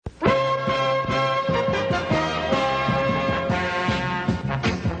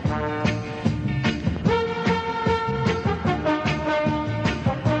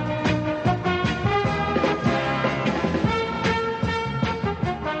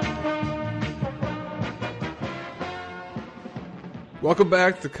Welcome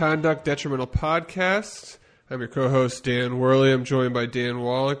back to the Conduct Detrimental Podcast. I'm your co-host, Dan Worley. I'm joined by Dan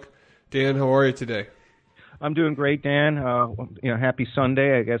Wallach. Dan, how are you today? I'm doing great, Dan. Happy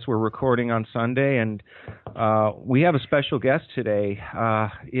Sunday. I guess we're recording on Sunday, and we have a special guest today.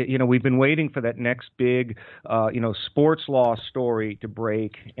 We've been waiting for that next big, sports law story to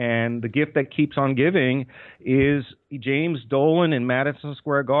break, and the gift that keeps on giving is James Dolan in Madison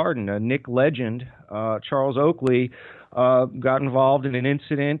Square Garden. A Knick legend, Charles Oakley, got involved in an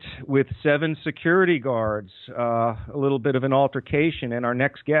incident with 7 security guards, a little bit of an altercation, and our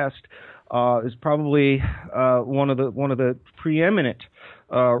next guest is probably one of the preeminent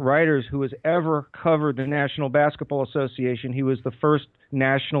writers who has ever covered the National Basketball Association. He was the first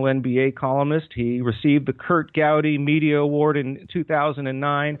national NBA columnist. He received the Kurt Gowdy Media Award in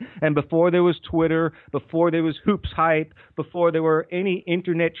 2009. And before there was Twitter, before there was Hoops Hype, before there were any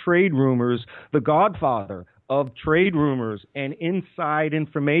internet trade rumors, the godfather of trade rumors and inside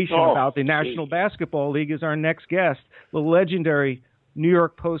information about the National Basketball League is our next guest, the legendary New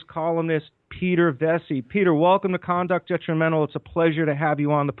York Post columnist Peter Vecsey. Peter, welcome to Conduct Detrimental. It's a pleasure to have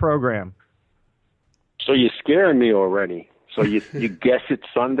you on the program. So you're scaring me already. So you guess it's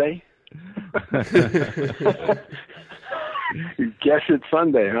Sunday? You guess it's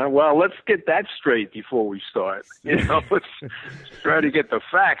Sunday, huh? Well, let's get that straight before we start. Let's try to get the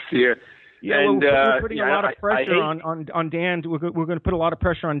facts here. Yeah, and, we're putting a lot of pressure on Dan. We're going to put a lot of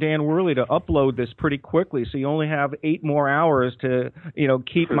pressure on Dan Worley to upload this pretty quickly, so you only have 8 more hours to,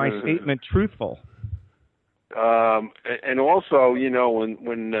 keep my statement truthful. And also,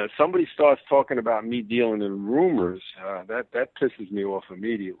 when somebody starts talking about me dealing in rumors, that pisses me off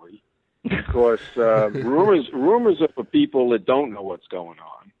immediately, because rumors are for people that don't know what's going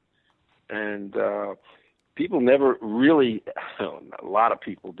on, and people never really, a lot of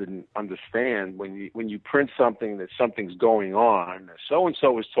people didn't understand when you print something that something's going on.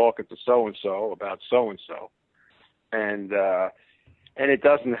 So-and-so is talking to so-and-so about so-and-so, and it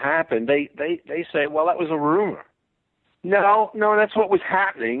doesn't happen. They say, well, that was a rumor. No, that's what was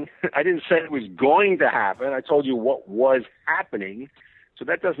happening. I didn't say it was going to happen. I told you what was happening. So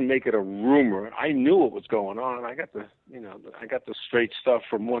that doesn't make it a rumor. I knew what was going on. I got the straight stuff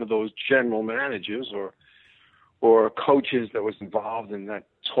from one of those general managers or coaches that was involved in that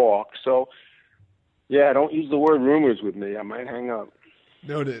talk. So, yeah, don't use the word rumors with me. I might hang up.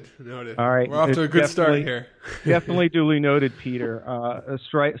 Noted. All right. We're off to a good start here. Definitely duly noted, Peter.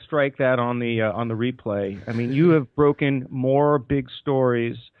 Strike that on the replay. I mean, you have broken more big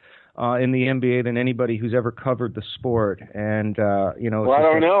stories in the NBA than anybody who's ever covered the sport. And, Well, I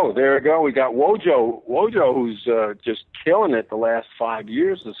don't know. There we go. We got Wojo who's just killing it the last 5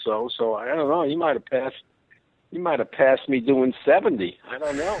 years or so. So, I don't know. He might have passed me doing 70. I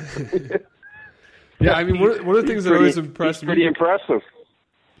don't know. Yeah, I mean, one of the things that always impressed me. Pretty impressive.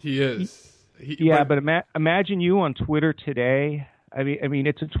 He is. But imagine you on Twitter today. I mean,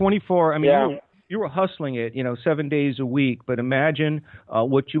 it's a 24. I mean, you were hustling it, 7 days a week. But imagine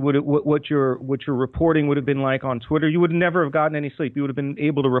what your reporting would have been like on Twitter. You would never have gotten any sleep. You would have been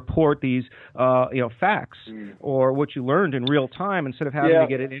able to report these, facts or what you learned in real time instead of having to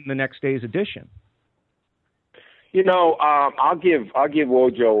get it in the next day's edition. I'll give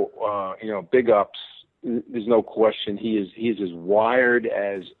Wojo, big ups. There's no question. He is as wired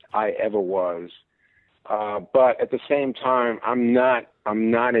as I ever was. But at the same time, I'm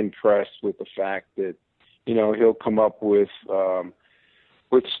not impressed with the fact that, he'll come up with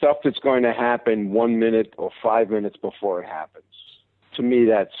stuff that's going to happen 1 minute or 5 minutes before it happens. To me,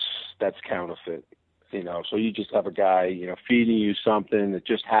 that's counterfeit. So you just have a guy, feeding you something that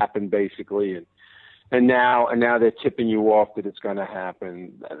just happened basically, and now they're tipping you off that it's going to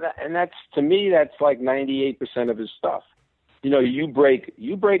happen. And that's, to me, that's like 98% of his stuff. You break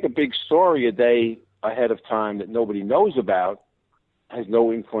a big story a day ahead of time that nobody knows about, has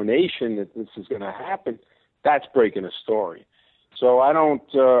no inclination that this is going to happen. That's breaking a story. So I don't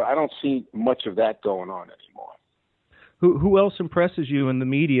see much of that going on anymore. Who else impresses you in the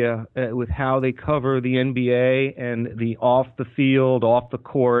media with how they cover the NBA and the off the field, off the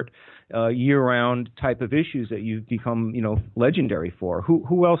court, year-round type of issues that you've become, legendary for?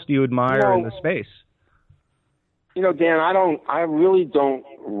 Who else do you admire in the space? Dan, I really don't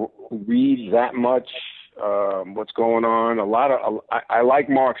read that much what's going on. I like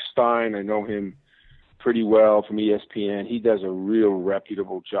Mark Stein. I know him pretty well from ESPN. He does a real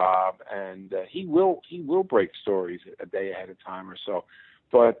reputable job, and he will break stories a day ahead of time or so.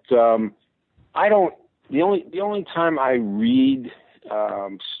 But I don't. The only time I read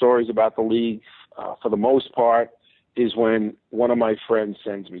stories about the league, for the most part, is when one of my friends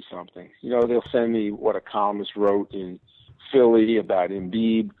sends me something. They'll send me what a columnist wrote in Philly, about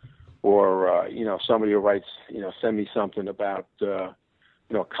Embiid, or somebody who writes, send me something about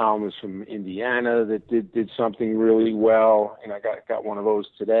columnists from Indiana that did something really well. And I got one of those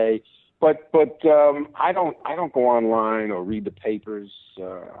today. But I don't go online or read the papers.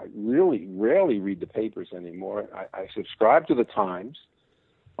 I really rarely read the papers anymore. I subscribe to the Times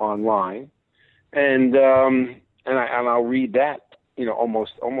online, and I'll read that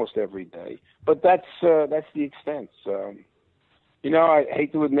almost every day. But that's the extent. I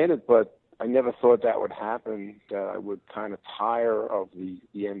hate to admit it, but I never thought that would happen. That I would kind of tire of the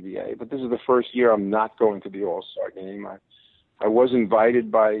NBA. But this is the first year I'm not going to the All-Star game. I was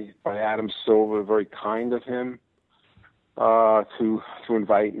invited by Adam Silver, very kind of him, to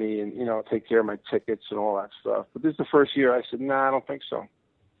invite me and take care of my tickets and all that stuff. But this is the first year I said, I don't think so.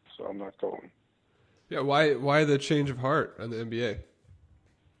 So I'm not going. Yeah, why the change of heart on the NBA?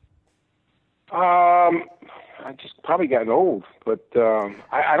 I just probably gotten old, but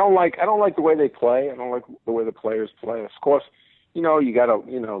I don't like the way they play. I don't like the way the players play. Of course, you gotta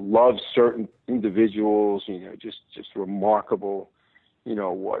love certain individuals. Just remarkable.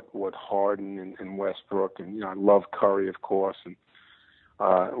 What Harden and Westbrook, and I love Curry, of course, and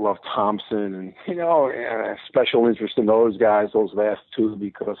love Thompson, and and special interest in those guys, those last two,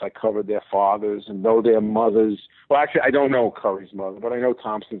 because I covered their fathers and know their mothers. Well, actually, I don't know Curry's mother, but I know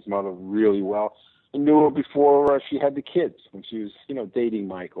Thompson's mother really well. I knew her before she had the kids, when she was, dating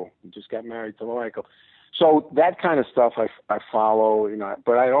Michael. He just got married to Michael. So that kind of stuff I follow,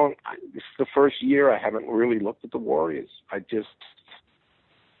 but I don't. This is the first year I haven't really looked at the Warriors. I just,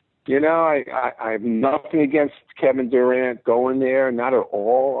 I have nothing against Kevin Durant going there, not at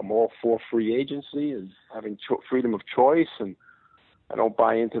all. I'm all for free agency and having freedom of choice, and I don't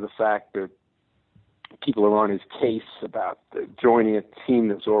buy into the fact that people are on his case about joining a team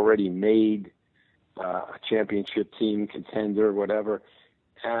that's already made. A championship team, contender, whatever.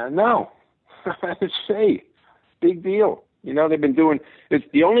 No, say, big deal. They've been doing. It's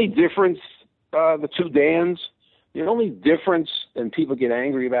the only difference. The two Dans. The only difference, and people get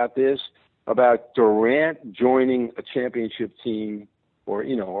angry about this, about Durant joining a championship team, or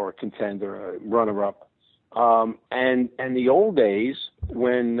a contender, a runner-up, and the old days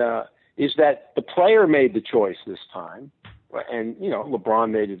when is that the player made the choice this time, and LeBron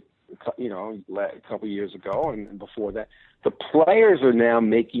made it. A couple of years ago and before that, the players are now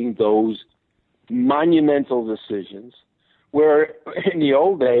making those monumental decisions, where in the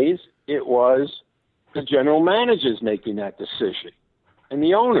old days it was the general managers making that decision and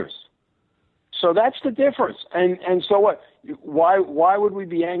the owners. So that's the difference. And so what? Why would we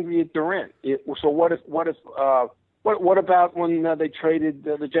be angry at Durant? So what about when they traded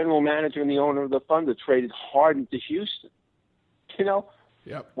the general manager and the owner of the Thunder traded Harden to Houston?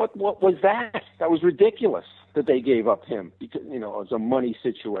 Yep. What was that? That was ridiculous that they gave up him because it was a money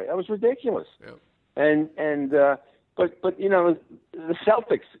situation. That was ridiculous. Yep. But the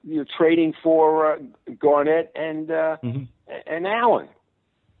Celtics trading for Garnett and Allen,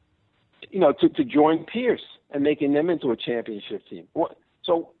 to join Pierce and making them into a championship team. What's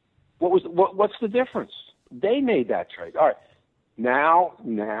the difference? They made that trade. All right. Now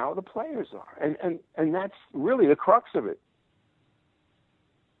the players are, and that's really the crux of it.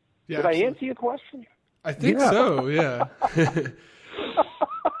 Yeah, Did I answer your question? I think so, yeah.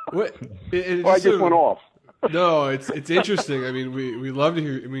 I just went off. No, it's interesting. I mean, we love to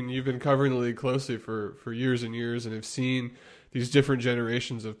hear. I mean, you've been covering the league closely for years and years, and have seen these different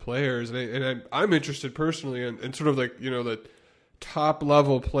generations of players. And I'm interested personally in sort of like the top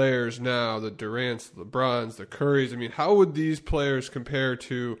level players now, the Durants, the LeBrons, the Currys. I mean, how would these players compare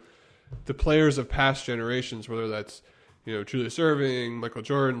to the players of past generations? Whether that's Julius Erving, Michael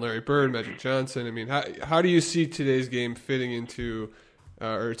Jordan, Larry Bird, Magic Johnson. I mean, how do you see today's game fitting into,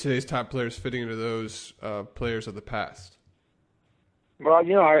 or today's top players fitting into those players of the past? Well,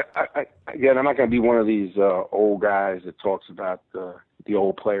 again, I'm not going to be one of these old guys that talks about the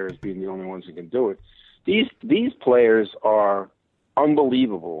old players being the only ones who can do it. These players are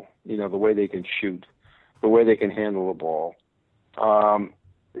unbelievable. The way they can shoot, the way they can handle the ball.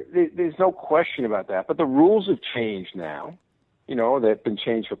 There's no question about that. But the rules have changed now. They've been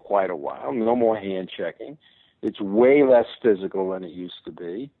changed for quite a while. No more hand checking. It's way less physical than it used to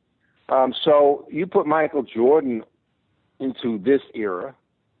be. So you put Michael Jordan into this era,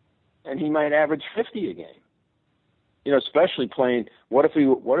 and he might average 50 a game. Especially playing. What if he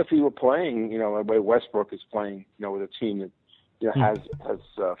were playing? The way Westbrook is playing. With a team that has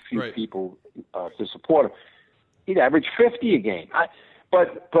few people to support him. He'd average 50 a game.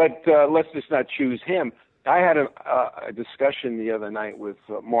 But let's just not choose him. I had a discussion the other night with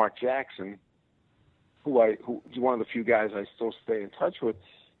Mark Jackson, who's one of the few guys I still stay in touch with,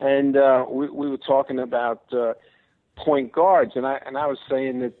 and we were talking about point guards, and I was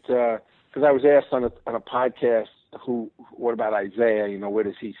saying that because I was asked on a podcast, what about Isaiah? You know, where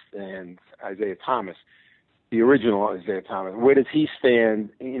does he stand? Isaiah Thomas, the original Isaiah Thomas. Where does he stand?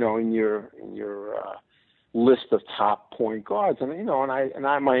 You know, in your list of top point guards, and you know, and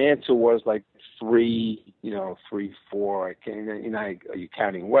I my answer was like 3, 4. I can't, are you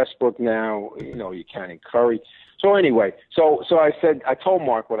counting Westbrook now? You know, are you counting Curry? So anyway, so I told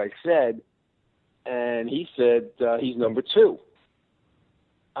Mark what I said, and he said he's number 2.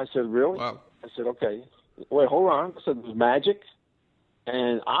 I said, really? Wow. I said, okay. Wait, hold on. I said, there's Magic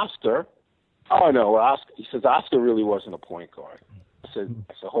and Oscar. Oh no, Oscar. He says Oscar really wasn't a point guard. I said,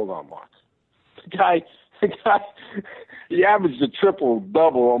 hold on, Mark. The guy, he averaged a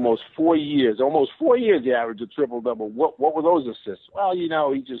triple-double almost 4 years. Almost 4 years he averaged a triple-double. What were those assists? Well, you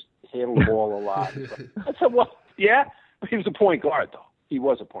know, he just handled the ball a lot. I said, well, yeah, he was a point guard, though. He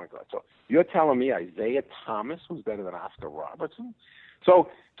was a point guard. So you're telling me Isaiah Thomas was better than Oscar Robertson? So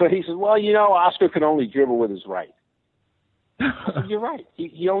he says, well, you know, Oscar could only dribble with his right. I said, you're right.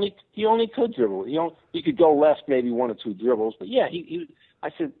 He only could dribble. He could go left maybe 1 or 2 dribbles. But, yeah, I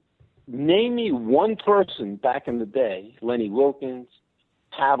said, name me one person back in the day, Lenny Wilkins,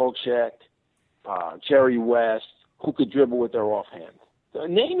 Havlicek, Jerry West, who could dribble with their offhand.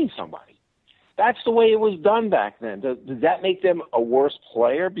 Name me somebody. That's the way it was done back then. Does that make them a worse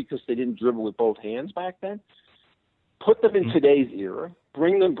player because they didn't dribble with both hands back then? Put them in today's era.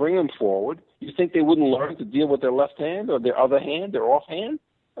 Bring them forward. You think they wouldn't learn to deal with their left hand or their other hand, their offhand?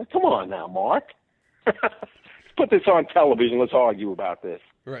 Come on now, Mark. Let's put this on television. Let's argue about this.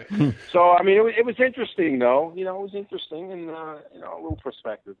 Right. So, I mean, it was interesting, though. You know, it was interesting and, a little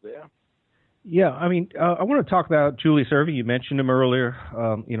perspective there. Yeah, I mean, I want to talk about Julius Erving. You mentioned him earlier,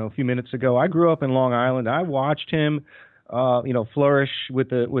 a few minutes ago. I grew up in Long Island. I watched him, flourish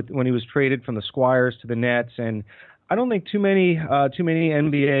when he was traded from the Squires to the Nets, and I don't think too many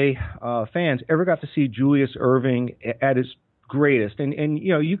NBA fans ever got to see Julius Erving at his greatest. And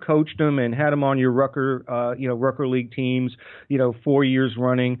you coached him and had him on your Rucker League teams, 4 years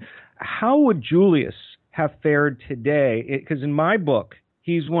running. How would Julius have fared today? Because in my book,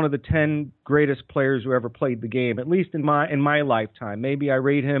 he's one of the 10 greatest players who ever played the game, at least in my lifetime. Maybe I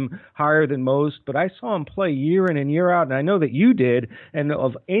rate him higher than most, but I saw him play year in and year out, and I know that you did, and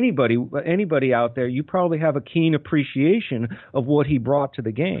of anybody out there, you probably have a keen appreciation of what he brought to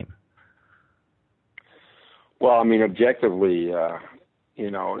the game. Well, I mean, objectively, again,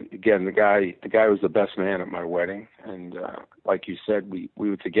 the guy was the best man at my wedding, and like you said, we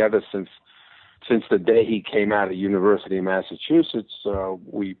were together since the day he came out of University of Massachusetts.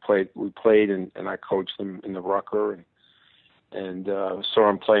 We played, and I coached him in the Rucker, and saw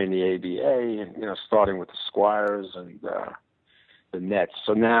him play in the ABA, and starting with the Squires and the Nets.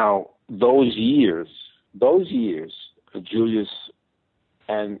 So now those years, Julius.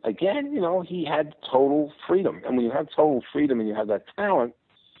 And again, he had total freedom. And when you have total freedom and you have that talent,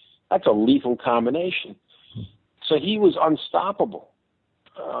 that's a lethal combination. So he was unstoppable,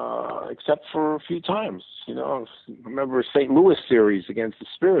 except for a few times. Remember St. Louis series against the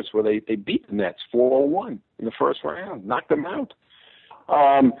Spirits where they beat the Nets 4-1 in the first round, knocked them out.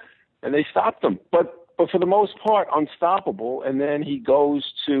 And they stopped them. But for the most part, unstoppable. And then he goes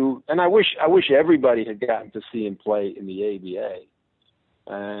to, and I wish everybody had gotten to see him play in the ABA.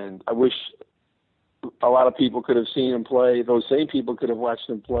 And I wish a lot of people could have seen him play. Those same people could have watched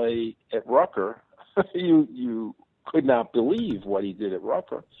him play at Rucker. You could not believe what he did at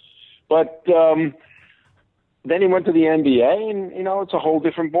Rucker. But then he went to the NBA, and it's a whole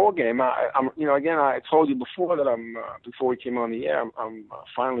different ballgame. Again, I told you before that before we came on the air, I'm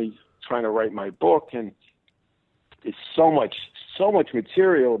finally trying to write my book, and there's so much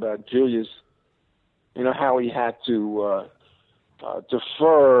material about Julius. How he had to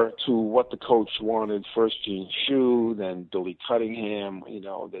defer to what the coach wanted, first Gene Shue, then Billy Cunningham,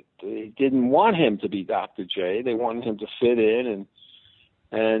 that they didn't want him to be Dr. J. They wanted him to fit in,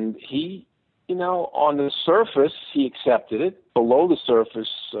 and he, on the surface, he accepted it. Below the surface,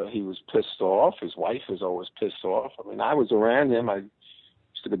 he was pissed off. His wife was always pissed off. I mean, I was around him. I used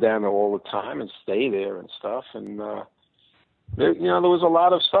to go down there all the time and stay there and stuff, and there was a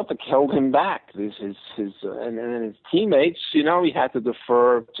lot of stuff that held him back. And then his teammates, he had to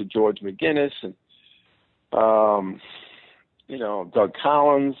defer to George McGinnis and, Doug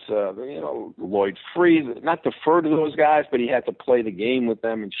Collins, Lloyd Freed. Not defer to those guys, but he had to play the game with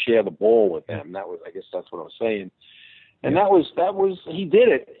them and share the ball with them. I guess that's what I was saying. And that was he did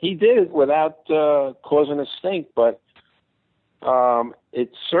it. He did it without causing a stink, but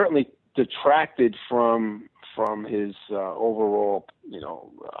it certainly detracted from his overall,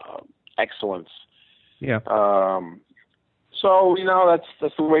 excellence. Yeah. So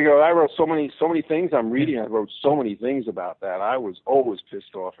that's the way it goes. I wrote so many things. I'm reading. I wrote so many things about that. I was always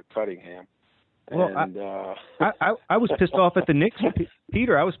pissed off at Cunningham. Well, and, I was pissed off at the Knicks,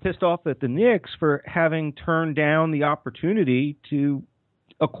 Peter. I was pissed off at the Knicks for having turned down the opportunity to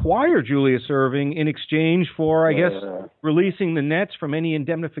acquire Julius Erving in exchange for, I guess, releasing the Nets from any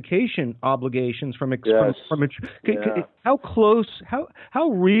indemnification obligations from how close, how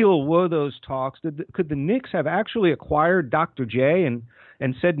real were those talks? Could the Knicks have actually acquired Dr. J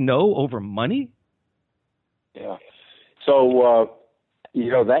and said no over money? Yeah. So,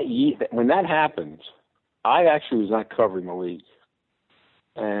 that year, when that happened, I actually was not covering the league.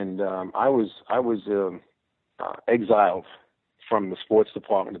 And I was exiled from the sports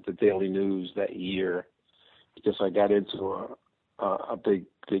department at the Daily News that year because I got into a big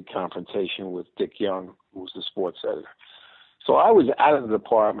confrontation with Dick Young, who was the sports editor. So I was out of the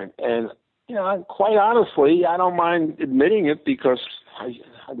department, and quite honestly, I don't mind admitting it because I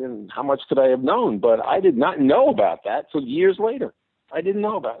didn't. How much could I have known? But I did not know about that till years later. I didn't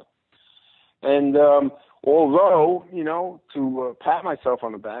know about it, and although, to pat myself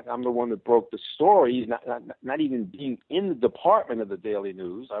on the back, I'm the one that broke the story, not even being in the department of the Daily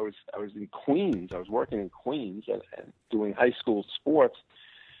News. I was in Queens. I was working in Queens and doing high school sports.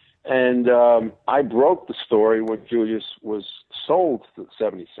 And I broke the story when Julius was sold to the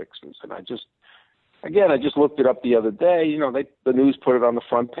 76ers. And I just looked it up the other day. The news put it on the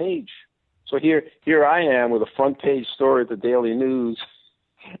front page. So here I am with a front page story at the Daily News.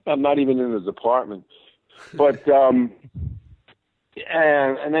 I'm not even in the department. But and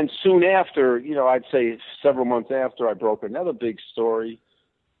then soon after, I'd say several months after, I broke another big story,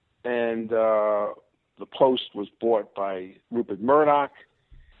 and the Post was bought by Rupert Murdoch.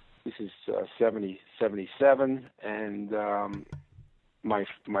 This is 77, and my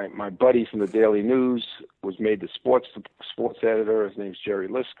buddy from the Daily News was made the sports editor. His name's Jerry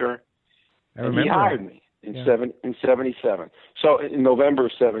Lisker, and he hired me. In 77. So in November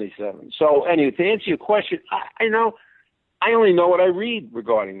of 77. So anyway, to answer your question, I only know what I read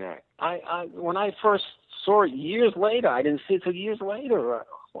regarding that. I when I first saw it years later, I didn't see it till years later.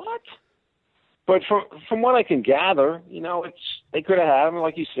 What? But from what I can gather, they could have,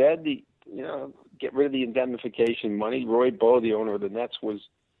 like you said, get rid of the indemnification money. Roy Bowe, the owner of the Nets, was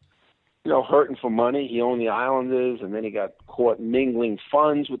hurting for money. He owned the Islanders, and then he got caught mingling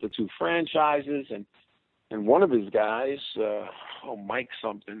funds with the two franchises, and one of his guys, Mike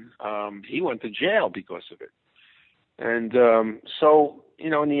something, he went to jail because of it. And so,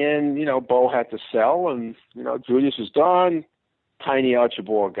 in the end, Bo had to sell, and, Julius was done. Tiny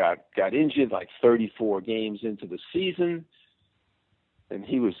Archibald got injured like 34 games into the season. And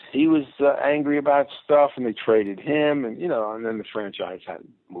he was angry about stuff, and they traded him, and, and then the franchise had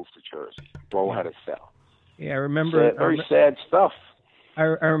moved to Jersey. Bo had to sell. Yeah, I remember. Very sad stuff. I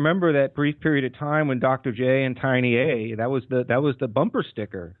remember that brief period of time when Dr. J and Tiny A. That was the bumper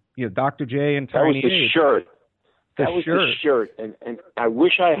sticker. Dr. J and Tiny A. That was the shirt. The shirt, and I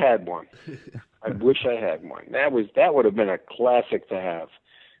wish I had one. I wish I had one. That would have been a classic to have.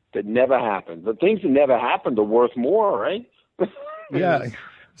 That never happened. The things that never happened are worth more, right? Yeah.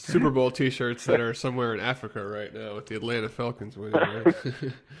 Super Bowl T-shirts that are somewhere in Africa right now with the Atlanta Falcons winning. Right?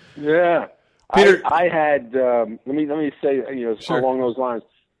 Yeah. Peter, I had let me say sure. Along those lines,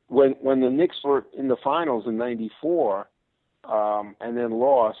 when the Knicks were in the finals in '94 and then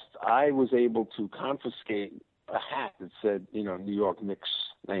lost, I was able to confiscate a hat that said New York Knicks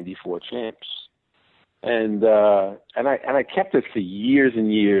 '94 champs, and I kept it for years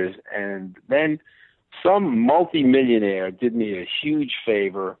and years, and then some multimillionaire did me a huge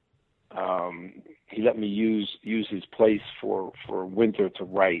favor. He let me use his place for winter to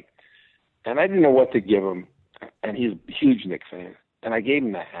write. And I didn't know what to give him, and he's a huge Knicks fan. And I gave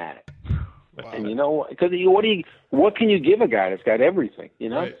him the hat. Wow. And because what can you give a guy that's got everything?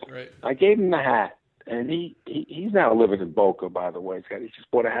 Right. I gave him the hat, and he's now living in Boca, by the way. He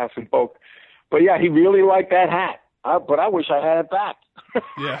just bought a house in Boca. But yeah, he really liked that hat. But I wish I had it back.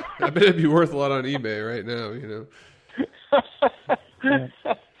 Yeah, I bet it'd be worth a lot on eBay right now. Yeah.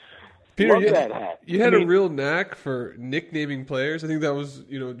 Peter, you had a real knack for nicknaming players. I think that was,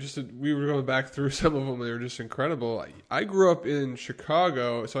 we were going back through some of them. They were just incredible. I grew up in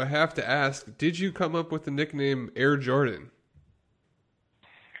Chicago, so I have to ask, did you come up with the nickname Air Jordan?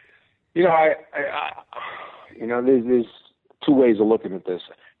 There's two ways of looking at this.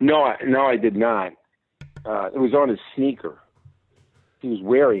 No, I did not. It was on his sneaker. He was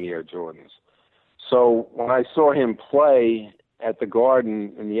wearing Air Jordans. So when I saw him play at the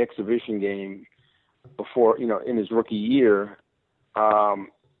Garden in the exhibition game before, in his rookie year, and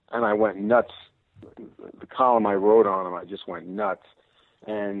I went nuts. The column I wrote on him, I just went nuts,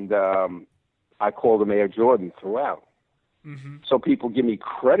 and I called him Air Jordan throughout. Mm-hmm. So people give me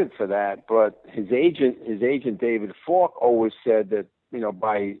credit for that, but his agent David Falk always said that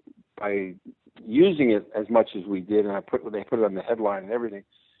by using it as much as we did, and they put it on the headline and everything,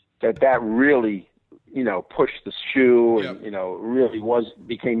 that really pushed the shoe, and really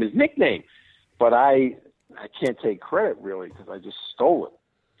became his nickname. But I can't take credit really because I just stole it.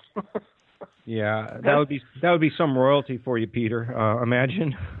 Yeah, that would be some royalty for you, Peter.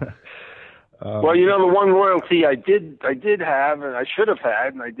 Imagine. Well, the one royalty I did have, and I should have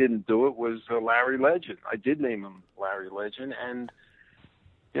had, and I didn't do it, was Larry Legend. I did name him Larry Legend, and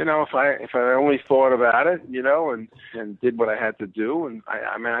if I only thought about it, and did what I had to do, and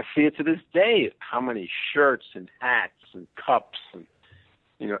I see it to this day, how many shirts and hats and cups and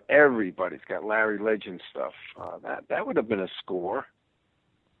everybody's got Larry Legend stuff. That would have been a score.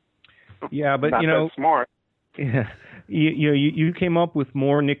 Yeah, but Not that smart. Yeah, you came up with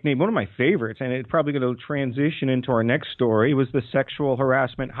more nicknames. One of my favorites, and it's probably going to transition into our next story, was the sexual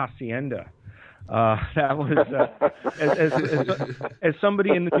harassment hacienda. That was as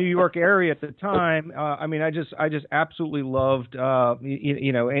somebody in the New York area at the time. I just absolutely loved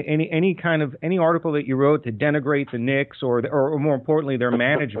any article that you wrote to denigrate the Knicks or more importantly their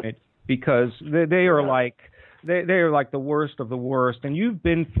management, because they are like the worst of the worst. And you've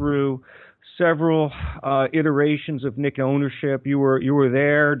been through several iterations of Knick ownership. You were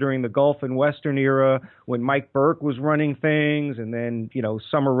there during the Gulf and Western era when Mike Burke was running things, and then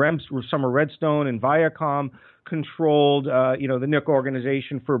Summer Redstone and Viacom controlled the Knick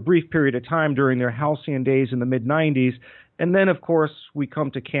organization for a brief period of time during their halcyon days in the mid '90s, and then of course we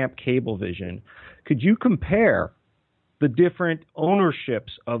come to Camp Cablevision. Could you compare the different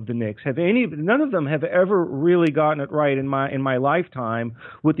ownerships of the Knicks? None of them have ever really gotten it right in my lifetime,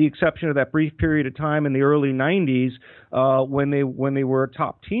 with the exception of that brief period of time in the early '90s when they were a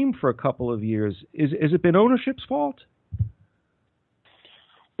top team for a couple of years. Has it been ownership's fault?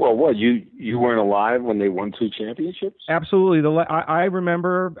 Well, what, you weren't alive when they won 2 championships? Absolutely. I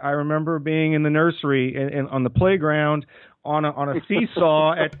remember being in the nursery and on the playground on a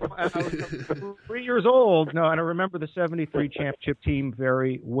seesaw I was 3 years old. No, and I remember the '73 championship team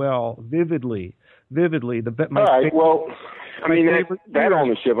very well, vividly. All right. Well, that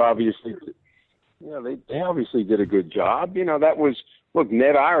ownership obviously, they obviously did a good job. That was, look,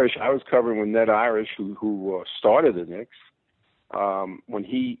 Ned Irish. I was covering with Ned Irish, who started the Knicks. When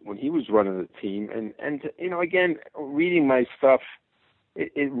he was running the team, and again, reading my stuff,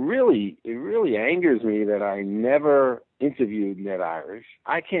 it really angers me that I never interviewed Ned Irish.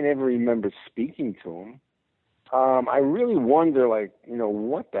 I can't ever remember speaking to him. I really wonder,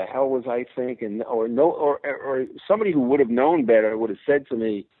 what the hell was I thinking? Or somebody who would have known better would have said to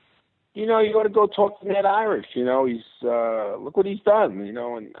me, you ought to go talk to Ned Irish. He's look what he's done.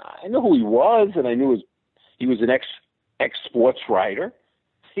 And I know who he was, and I knew he was an ex-sports writer,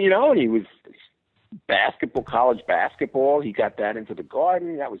 and he was college basketball. He got that into the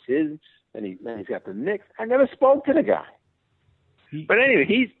Garden. That was his. Then he's got the Knicks. I never spoke to the guy. But anyway,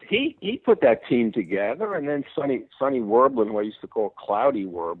 he put that team together, and then Sonny Werblin, who I used to call Cloudy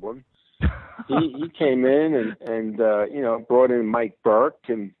Werblin, he came in and brought in Mike Burke,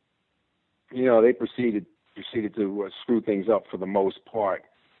 and they proceeded to screw things up for the most part.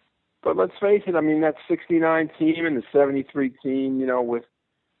 But let's face it, that '69 team and the '73 team,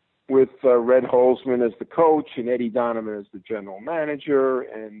 with Red Holzman as the coach and Eddie Donovan as the general manager,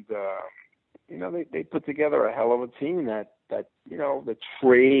 and they put together a hell of a team. That the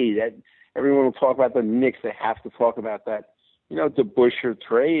trade, that everyone will talk about the Knicks, they have to talk about that, the Busher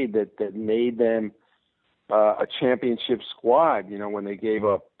trade that made them a championship squad. When they gave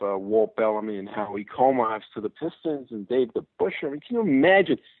up Walt Bellamy and Howie Comas to the Pistons and Dave DeBusschere. Can you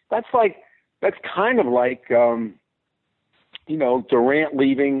imagine? That's kind of like Durant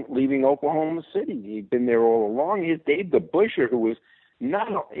leaving Oklahoma City. He'd been there all along. Here's Dave DeBusschere, who was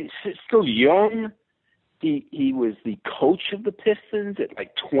he's still young. He was the coach of the Pistons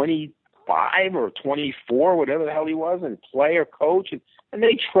at 25 or 24, whatever the hell he was, and player coach, and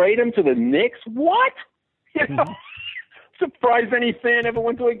they trade him to the Knicks. What? Surprised any fan ever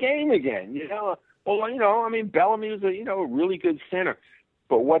went to a game again. Bellamy was a really good center.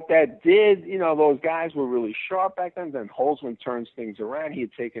 But what that did, those guys were really sharp back then. Then Holzman turns things around. He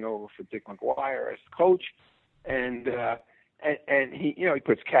had taken over for Dick McGuire as coach, and he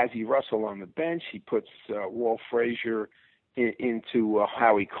puts Cazzie Russell on the bench. He puts Walt Frazier into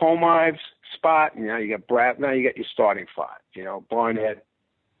Howie Comive's spot. And now you got Brad. Now you got your starting five. Barnett.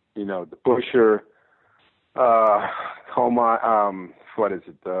 The Busher. What is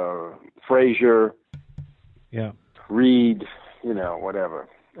it? Frazier. Yeah. Reed. Whatever.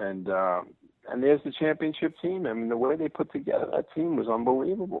 And there's the championship team. I mean, the way they put together that team was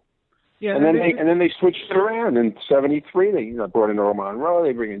unbelievable. Yeah. And then they switched it around in '73. They brought in Earl Monroe.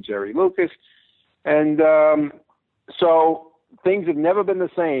 They bring in Jerry Lucas, and so things have never been the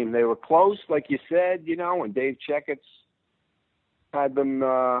same. They were close, like you said. When Dave Checketts had them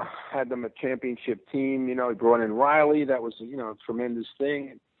a championship team. He brought in Riley. That was a tremendous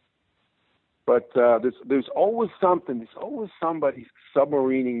thing. But there's always something. There's always somebody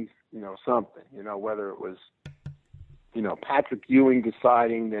submarining something. Whether it was Patrick Ewing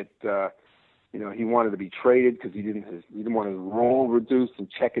deciding that he wanted to be traded because he didn't want his role reduced, and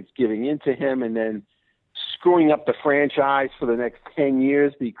Checkett's giving in to him, and then screwing up the franchise for the next 10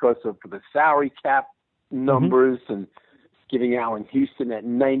 years because of the salary cap numbers and giving Allen Houston that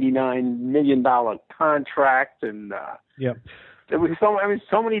 $99 million contract, and there was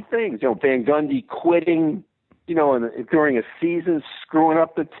so many things. Van Gundy quitting, during a season, screwing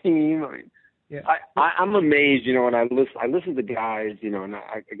up the team. I mean, I'm amazed, when I listen to guys, and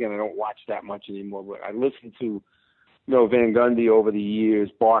I don't watch that much anymore, but I listen to, Van Gundy over the years,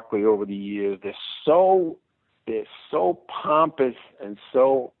 Barkley over the years. They're so pompous and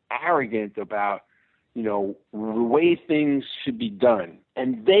so arrogant about, the way things should be done,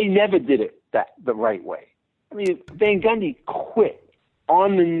 and they never did it the right way. I mean, Van Gundy quit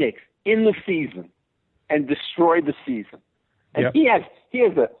on the Knicks in the season and destroyed the season, and he has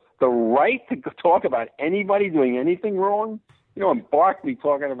the right to talk about anybody doing anything wrong. And Barkley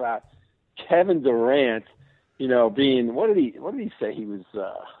talking about Kevin Durant, being, what did he say? He was,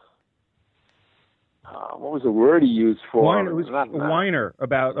 what was the word he used for? Whiner. It was a whiner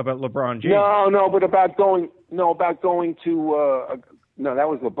about LeBron James. No, but about going to, that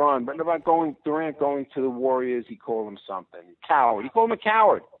was LeBron, but about Durant going to the Warriors, he called him something. Coward. He called him a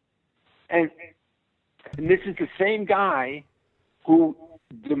coward. And this is the same guy who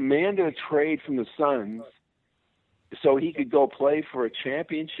demanded a trade from the Suns so he could go play for a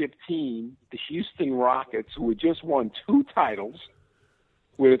championship team, the Houston Rockets, who had just won 2 titles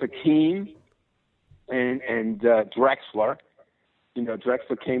with Hakeem and Drexler.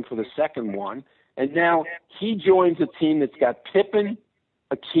 Drexler came for the second one. And now he joins a team that's got Pippen,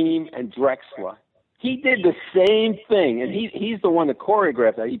 Hakeem, and Drexler. He did the same thing, and he's the one that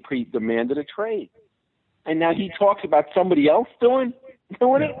choreographed that. He demanded a trade. And now he talks about somebody else doing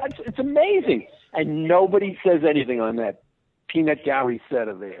it. It's amazing. And nobody says anything on that peanut gallery set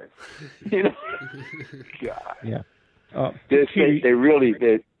of theirs. God. Yeah.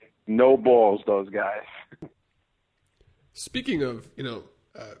 They're no balls, those guys. Speaking of,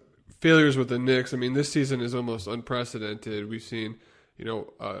 failures with the Knicks, I mean, this season is almost unprecedented. We've seen,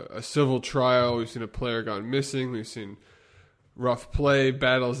 a civil trial. We've seen a player gone missing. We've seen rough play,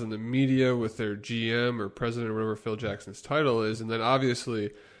 battles in the media with their GM or president or whatever Phil Jackson's title is. And then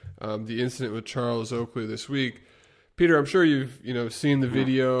obviously the incident with Charles Oakley this week. Peter, I'm sure you've, seen the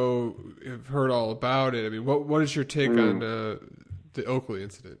video, have heard all about it. I mean, what is your take on the Oakley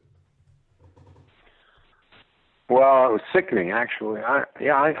incident? Well, it was sickening, actually.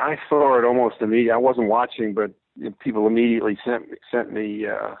 I saw it almost immediately. I wasn't watching, but people immediately sent me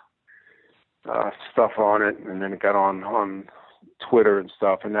stuff on it, and then it got on Twitter and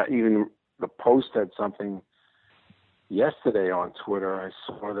stuff. And that even the Post had something yesterday on Twitter. I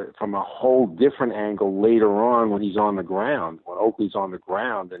saw that from a whole different angle later on when he's on the ground, when Oakley's on the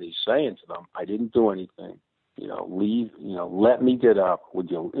ground, and he's saying to them, "I didn't do anything. Leave. Let me get up. Would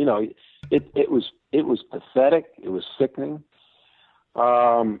you?" It was pathetic. It was sickening.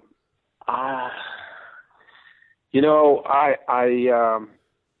 I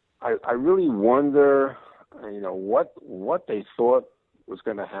really wonder, what they thought was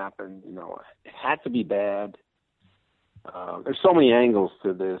going to happen. It had to be bad. There's so many angles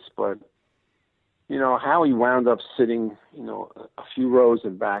to this, but how he wound up sitting, a few rows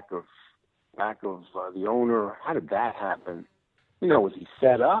in back of the owner. How did that happen? Was he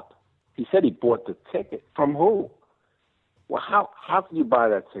set up? He said he bought the ticket. From who? Well, how can you buy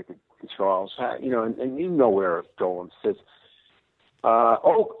that ticket, Charles? And you know where Dolan sits.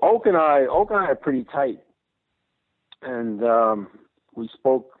 Oak and I are pretty tight, and we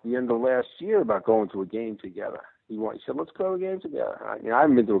spoke the end of last year about going to a game together. He said, "Let's go to a game together." I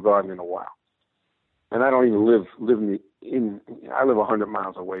haven't been to a Garden in a while, and I don't even live I live 100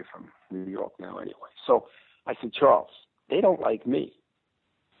 miles away from New York now anyway. So I said, "Charles, they don't like me.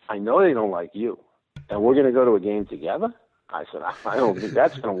 I know they don't like you, and we're going to go to a game together." I said, I don't think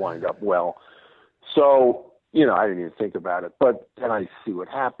that's going to wind up well. So, I didn't even think about it. But then I see what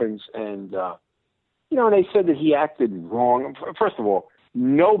happens. And, and they said that he acted wrong. First of all,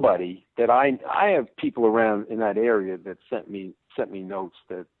 nobody that I have people around in that area that sent me notes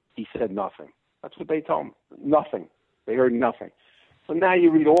that he said nothing. That's what they told me. Nothing. They heard nothing. So now you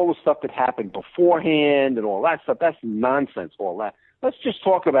read all the stuff that happened beforehand and all that stuff. That's nonsense, all that. Let's just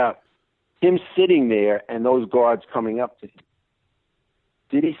talk about him sitting there and those guards coming up to him.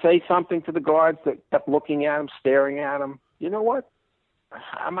 Did he say something to the guards that kept looking at him, staring at him? You know what?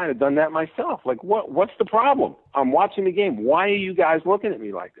 I might have done that myself. Like, what's the problem? I'm watching the game. Why are you guys looking at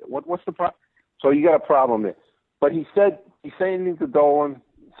me like that? What's the problem? So you got a problem there. But he said anything to Dolan.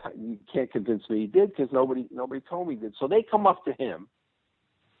 You can't convince me he did because nobody told me he did. So they come up to him,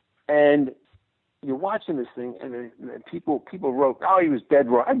 and you're watching this thing, and people wrote, "Oh, he was dead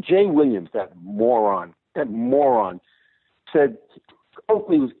wrong." And Jay Williams, that moron, said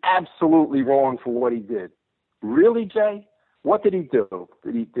Oakley was absolutely wrong for what he did. Really, Jay? What did he do?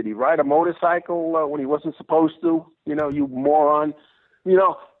 Did he ride a motorcycle when he wasn't supposed to? You moron.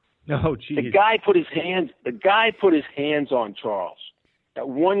 Oh, geez. The guy put his hands on Charles. That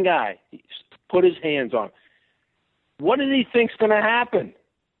one guy put his hands on him. What does he think's going to happen?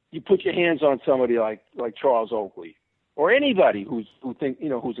 You put your hands on somebody like Charles Oakley, or anybody who's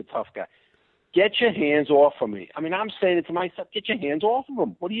a tough guy. Get your hands off of me. I mean, I'm saying it to myself. Get your hands off of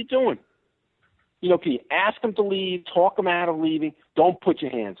him. What are you doing? Can you ask him to leave, talk him out of leaving? Don't put your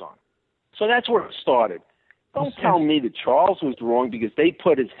hands on him. So that's where it started. Don't tell me that Charles was wrong because they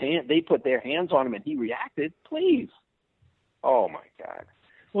put their hands on him and he reacted. Please. Oh my God.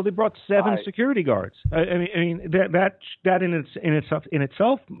 Well, they brought 7 security guards. I mean that in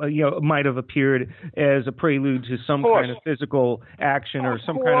itself might have appeared as a prelude to some kind of physical action or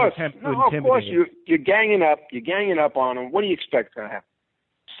some kind of attempt to intimidate. Of course, you're ganging up on him. What do you expect going to happen?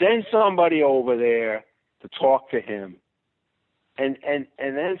 Send somebody over there to talk to him, and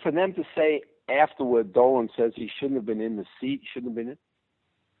then for them to say afterward, Dolan says he shouldn't have been in the seat, shouldn't have been in.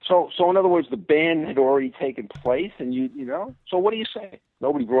 So in other words, the ban had already taken place, and So what do you say?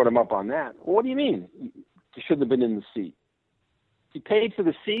 Nobody brought him up on that. Well, what do you mean? He shouldn't have been in the seat. He paid for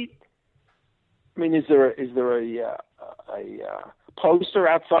the seat. I mean, is there a poster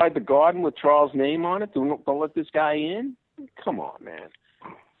outside the Garden with Charles' name on it? Don't let this guy in. Come on, man.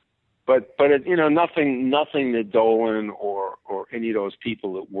 But nothing that Dolan or any of those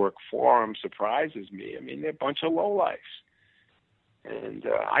people that work for him surprises me. I mean, they're a bunch of lowlifes. And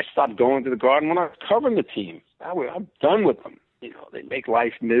I stopped going to the Garden when I was covering the team. I'm done with them. They make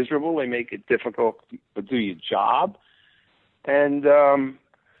life miserable. They make it difficult to do your job. And,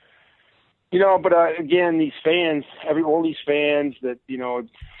 but again, these fans, all these fans that,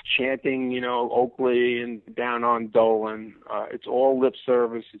 chanting, Oakley and down on Dolan, it's all lip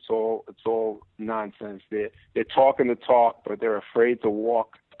service. It's all nonsense. They're talking the talk, but they're afraid to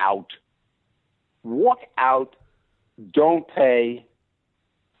walk out. Walk out. Don't pay.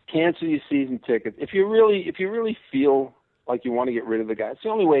 Cancel your season ticket. If you really feel like you want to get rid of the guy, it's the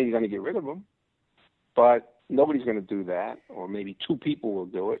only way you're going to get rid of him. But nobody's going to do that, or maybe 2 people will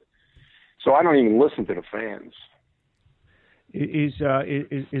do it. So I don't even listen to the fans. Is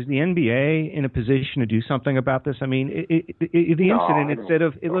the NBA in a position to do something about this? I mean, instead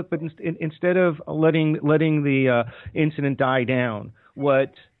of letting the incident die down,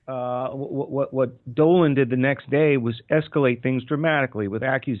 what Dolan did the next day was escalate things dramatically with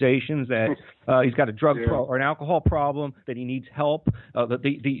accusations that he's got a drug or an alcohol problem, that he needs help,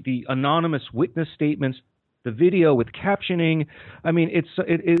 the anonymous witness statements, the video with captioning. I mean, it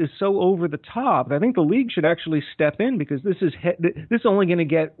is so over the top. I think the league should actually step in because this is only going to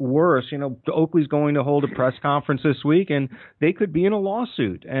get worse. Oakley's going to hold a press conference this week, and they could be in a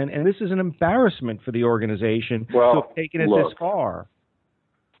lawsuit. And this is an embarrassment for the organization to have taken it this far.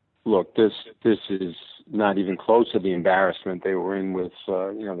 Look, this is not even close to the embarrassment they were in with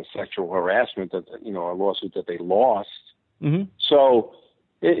the sexual harassment that a lawsuit that they lost. Mm-hmm. So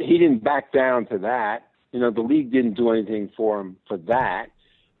he didn't back down to that. The league didn't do anything for him for that.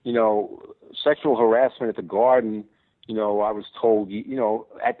 Sexual harassment at the Garden. I was told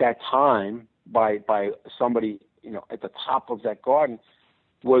at that time by somebody at the top of that Garden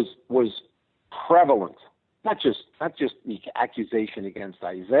was prevalent. Not just the accusation against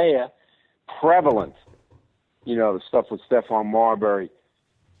Isaiah, prevalent. The stuff with Stephon Marbury,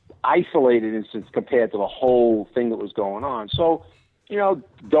 isolated instance compared to the whole thing that was going on. So,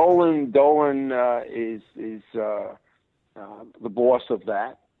 Dolan is the boss of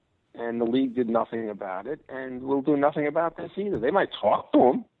that, and the league did nothing about it, and will do nothing about this either. They might talk to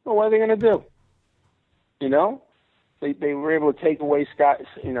him, but what are they going to do? they were able to take away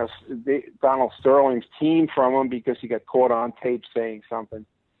Donald Sterling's team from him because he got caught on tape saying something,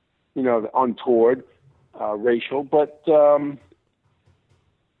 untoward, racial. But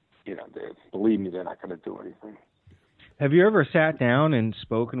believe me, they're not going to do anything. Have you ever sat down and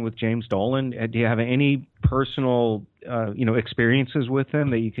spoken with James Dolan? Do you have any personal, experiences with him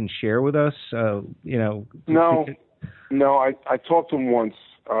that you can share with us? No. I talked to him once,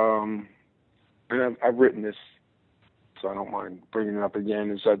 and I've written this, so I don't mind bringing it up again.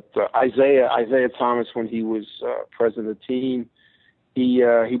 Is that Isaiah Thomas, when he was president of the team, he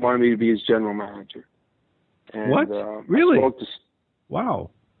wanted me to be his general manager. And, what? Really? Wow.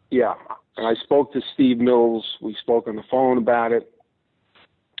 Yeah, and I spoke to Steve Mills. We spoke on the phone about it.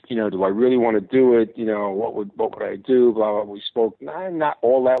 Do I really want to do it? What would I do? Blah, blah. We spoke not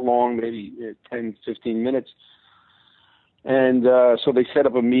all that long, maybe 10, 15 minutes. And so they set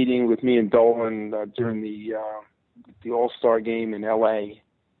up a meeting with me and Dolan during the All-Star game in L.A.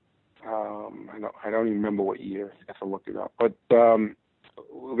 I don't even remember what year. I have to look it up. But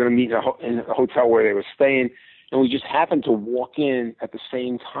we're going to meet in a hotel where they were staying. And we just happened to walk in at the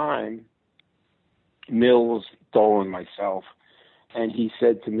same time, Mills, Dolan, myself, and he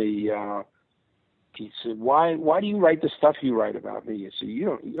said to me, why do you write the stuff you write about me? I said,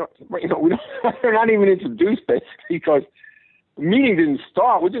 we're not even introduced basically because the meeting didn't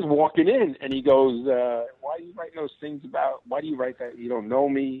start. We're just walking in, and he goes, why do you write those things about? Why do you write that? You don't know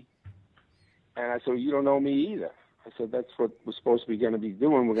me. And I said, you don't know me either. I said, that's what we're supposed to be going to be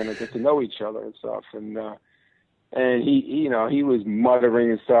doing. We're going to get to know each other and stuff. And he was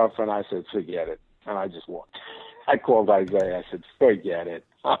muttering and stuff, and I said, forget it. And I just walked. I called Isaiah. I said, forget it.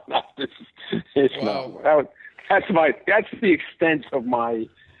 That's the extent of my,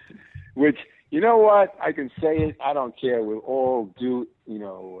 which, you know what? I can say it. I don't care. We'll all do,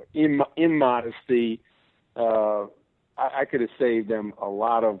 immodesty. I could have saved them a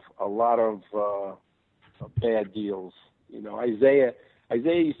lot of bad deals. Isaiah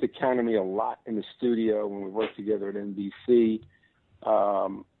used to counter me a lot in the studio when we worked together at NBC.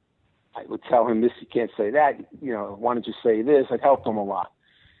 I would tell him this, you can't say that. Why don't you say this? I'd help him a lot,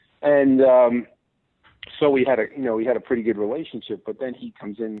 and so we had a pretty good relationship. But then he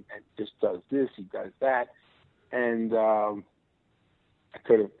comes in and just does this, he does that, and I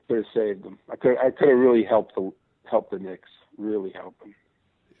could have saved him. I could have really helped the Knicks, really help them,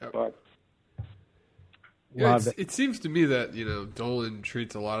 yep. But. Yeah, it seems to me that Dolan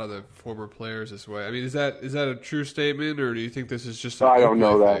treats a lot of the former players this way. I mean, is that a true statement, or do you think this is just? I don't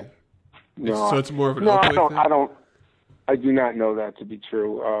know thing? that. No, so it's more of an Oakley thing? I do not know that to be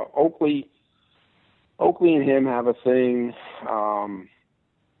true. Oakley and him have a thing. I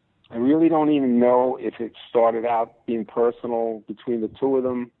really don't even know if it started out being personal between the two of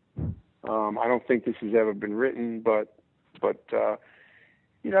them. I don't think this has ever been written, but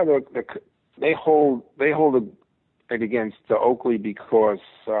they hold it against Oakley because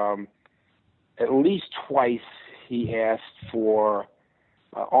at least twice he asked for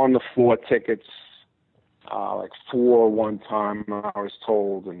on the floor tickets, like 4 one time I was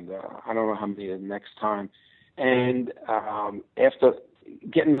told, and I don't know how many the next time. And after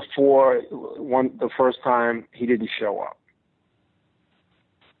getting the 4 the first time, he didn't show up.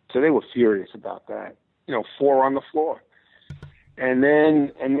 So they were furious about that. 4 on the floor. And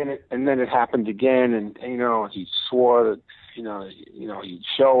then it happened again, and he swore that he'd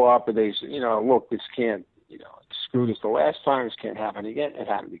show up, and they said, look, this can't, screwed us the last time, this can't happen again. It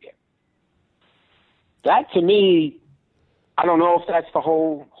happened again. That to me, I don't know if that's the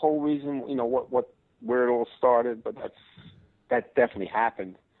whole reason, where it all started, but that definitely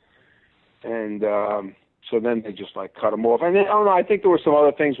happened. And so then they just cut him off. And then, I don't know, I think there were some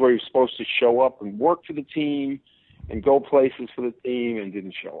other things where he was supposed to show up and work for the team and go places for the team and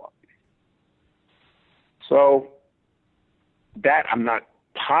didn't show up. So that I'm not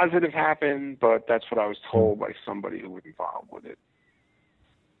positive happened, but that's what I was told by somebody who was involved with it.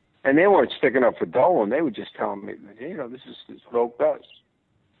 And they weren't sticking up for Dolan. They were just telling me, this is what Oak does.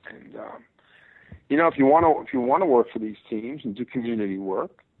 And if you want to work for these teams and do community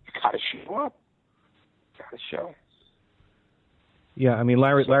work, you got to show up. Got to show. Yeah, I mean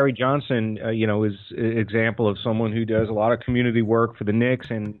Larry Johnson, is an example of someone who does a lot of community work for the Knicks,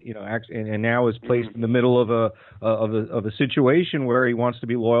 and and now is placed in the middle of a situation where he wants to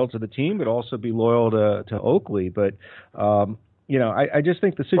be loyal to the team, but also be loyal to Oakley. But I just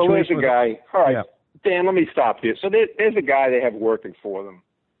think the situation. Well, there's a guy. All right, yeah. Dan, let me stop here. So there's a guy they have working for them,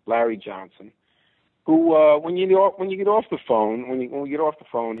 Larry Johnson, who when you get off the phone, when we get off the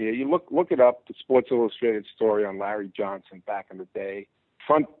phone here, you look it up, the Sports Illustrated story on Larry Johnson back in the day,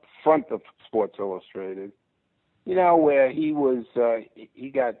 front of Sports Illustrated. where he was, he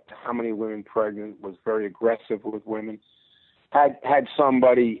got how many women pregnant, was very aggressive with women. Had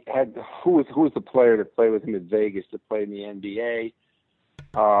somebody, who was the player that played with him in Vegas that played in the NBA?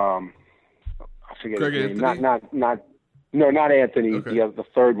 I forget Greg his name. Anthony? Not Anthony. Okay. The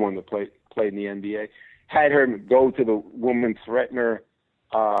third one that played in the NBA. Had her go to the woman, threaten her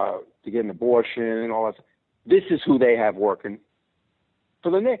to get an abortion and all that. This is who they have working for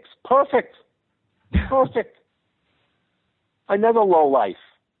the Knicks. Perfect. Another low life.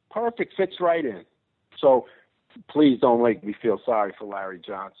 Perfect. Fits right in. So please don't make me feel sorry for Larry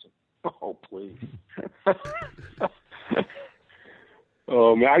Johnson. Oh, please.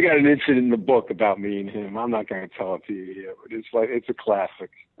 Oh, man, I got an incident in the book about me and him. I'm not going to tell it to you here, but it's a classic.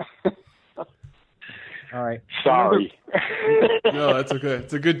 All right. Sorry. No, that's okay.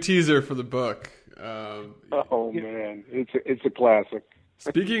 It's a good teaser for the book. Oh, man, it's a classic.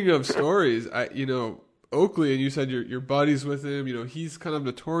 Speaking of stories, Oakley, and you said you're buddies with him. He's kind of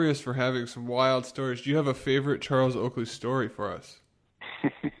notorious for having some wild stories. Do you have a favorite Charles Oakley story for us?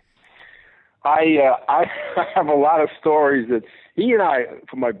 I have a lot of stories that he and I,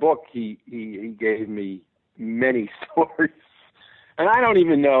 for my book, he gave me many stories, and I don't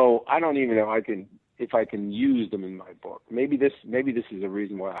even know if I can use them in my book. Maybe this is a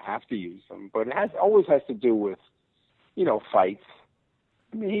reason why I have to use them, but it always has to do with fights.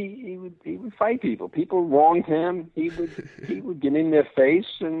 I mean, he would fight people. People wronged him. He would get in their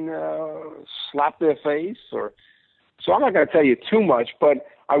face and slap their face. So I'm not going to tell you too much, but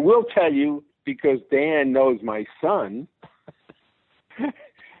I will tell you, because Dan knows my son.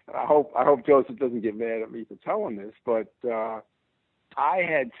 I hope Joseph doesn't get mad at me for telling this, but I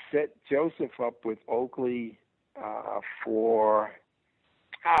had set Joseph up with Oakley for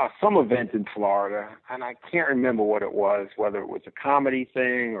some event in Florida, and I can't remember what it was, whether it was a comedy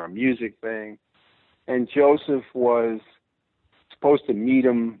thing or a music thing. And Joseph was supposed to meet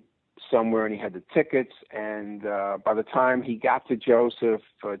him somewhere, and he had the tickets. And by the time he got to Joseph,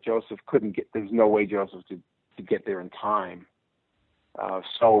 Joseph couldn't get. There's no way Joseph could get there in time.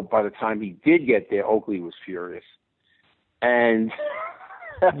 So by the time he did get there, Oakley was furious, and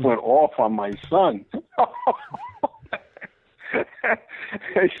that went off on my son.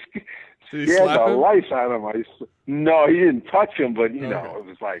 Did he scared slap the him? life out of my son. No, he didn't touch him, but it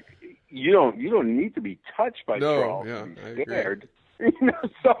was like, you don't need to be touched by Charles. Yeah, I'm scared.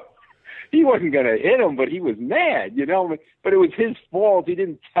 So he wasn't going to hit him, but he was mad, But it was his fault. He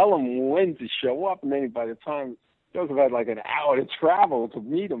didn't tell him when to show up, and then by the time Joseph had like an hour to travel to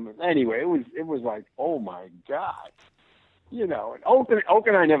meet him. Anyway, it was like, oh my God, And Oak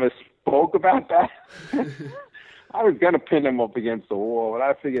and I never spoke about that. I was going to pin him up against the wall, but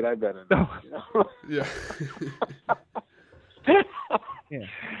I figured I better not. Yeah. Yeah.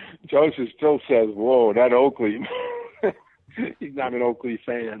 Joseph still says, "Whoa, that Oakley." He's not an Oakley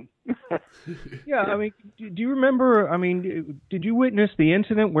fan. Yeah, I mean, do you remember? I mean, did you witness the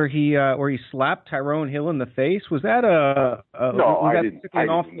incident where he slapped Tyrone Hill in the face? Was that No, I didn't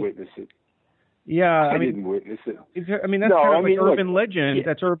witness it. Yeah, I didn't witness it. I mean, that's kind of like urban legend. Yeah.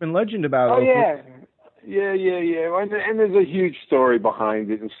 That's urban legend about. Oh Oakley. yeah. And there's a huge story behind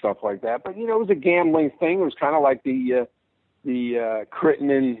it and stuff like that. But it was a gambling thing. It was kind of like the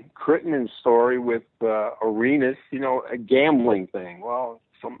Crittenden story with Arenas. A gambling thing. Well,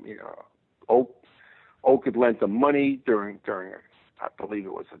 Oak had lent them money during I believe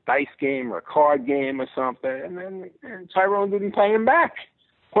it was a dice game or a card game or something, and Tyrone didn't pay him back.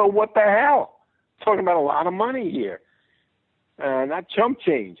 Well, what the hell? Talking about a lot of money here, not chump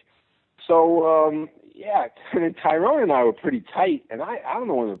change. So. And then Tyrone and I were pretty tight, and I don't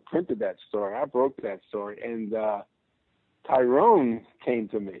know when I printed that story. I broke that story, and Tyrone came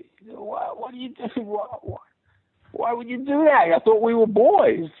to me. What do you do? Why would you do that? I thought we were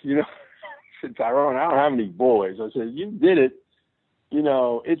boys. I said, Tyrone, I don't have any boys. I said, you did it.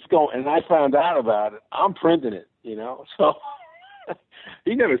 It's going, and I found out about it. I'm printing it. So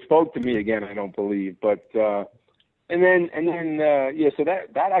he never spoke to me again, I don't believe, but. And then, so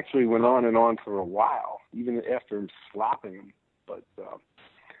that actually went on and on for a while, even after him slapping him. But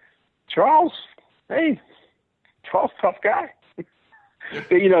Charles, tough guy.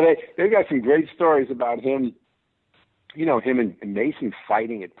 They've got some great stories about him. Him and Mason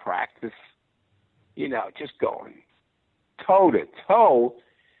fighting at practice. Just going toe to toe,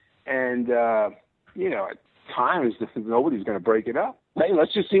 and at times nobody's going to break it up. Hey,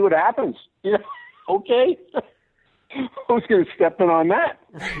 let's just see what happens. Okay. Who's going to step in on that?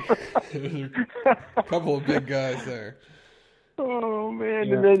 A couple of big guys there. Oh man!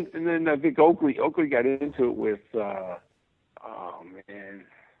 Yeah. And then I think Oakley got into it with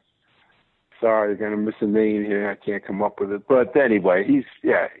sorry, you're going to miss a name here. I can't come up with it. But anyway,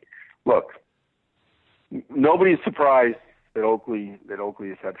 look, nobody's surprised that Oakley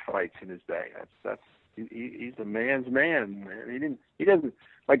has had fights in his day. He's a man's man. He doesn't,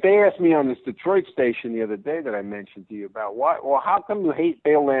 like they asked me on this Detroit station the other day that I mentioned to you about how come you hate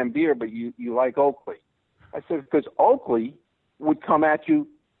Bill Laimbeer but you like Oakley? I said, because Oakley would come at you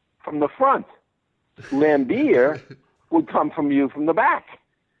from the front. Laimbeer would come from you from the back.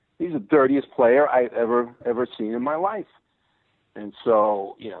 He's the dirtiest player I've ever seen in my life. And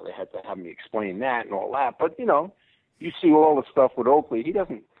so, they had to have me explain that and all that. But, you see all the stuff with Oakley. He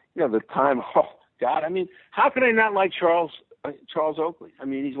doesn't, the time, oh, God, I mean, how can I not like Charles Oakley? I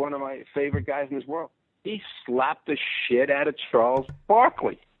mean, he's one of my favorite guys in this world. He slapped the shit out of Charles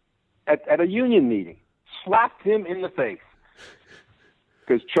Barkley at a union meeting. Slapped him in the face.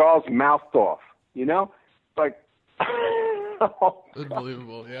 Because Charles mouthed off, Like, oh,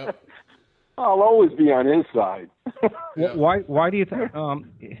 unbelievable, yeah. I'll always be on his side. Yeah. Why do you think?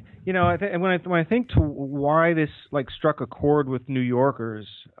 When I think to why this struck a chord with New Yorkers,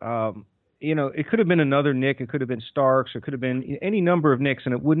 it could have been another Nick, it could have been Starks, it could have been any number of Nicks,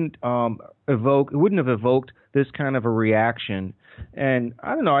 and it wouldn't have evoked this kind of a reaction. And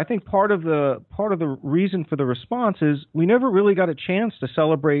I don't know. I think part of the reason for the response is we never really got a chance to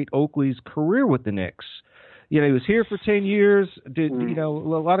celebrate Oakley's career with the Knicks. He was here for 10 years, did a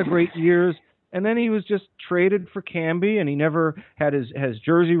lot of great years, and then he was just traded for Camby, and he never had his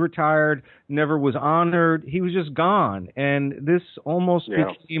jersey retired, never was honored. He was just gone, and this almost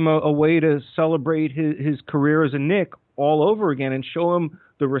became a way to celebrate his career as a Knick all over again and show him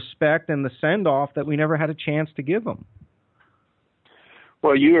the respect and the send-off that we never had a chance to give him.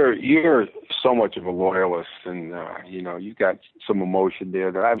 Well, you're so much of a loyalist, and you got some emotion there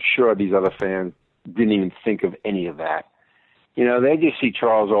that I'm sure these other fans didn't even think of any of that. They just see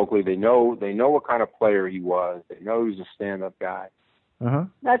Charles Oakley. They know what kind of player he was. They know he was a stand-up guy. Uh-huh.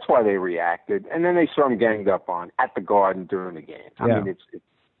 That's why they reacted, and then they saw him ganged up on at the Garden during the game. I mean, it's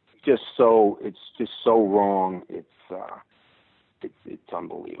just so wrong. It's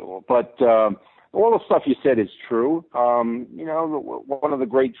unbelievable. But all the stuff you said is true. One of the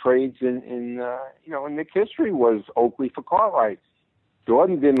great trades in Knick history was Oakley for Cartwright.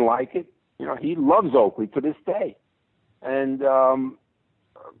 Jordan didn't like it. He loves Oakley to this day, and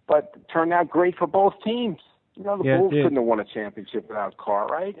but it turned out great for both teams. The Bulls couldn't have won a championship without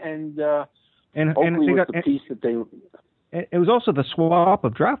Cartwright, and Oakley was the piece that they. It was also the swap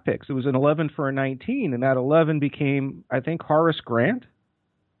of draft picks. It was an 11 for a 19, and that 11 became, I think, Horace Grant.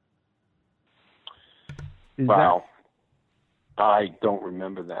 Wow. I don't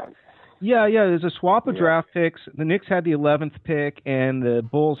remember that. Yeah, there's a swap of draft picks. The Knicks had the 11th pick, and the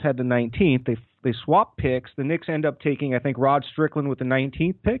Bulls had the 19th. They swapped picks. The Knicks end up taking, I think, Rod Strickland with the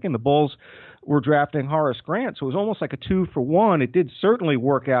 19th pick, and the Bulls were drafting Horace Grant. So it was almost like a 2-for-1. It did certainly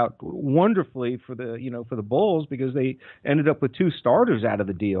work out wonderfully for the Bulls because they ended up with 2 starters out of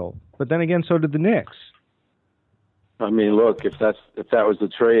the deal. But then again, so did the Knicks. I mean, look, if that was the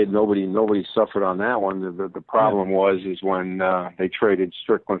trade, nobody suffered on that one. The problem was when they traded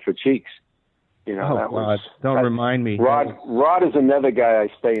Strickland for Cheeks. Don't remind me. Rod is another guy I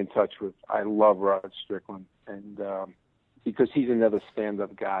stay in touch with. I love Rod Strickland, and because he's another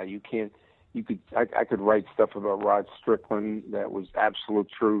stand-up guy. I could write stuff about Rod Strickland that was absolute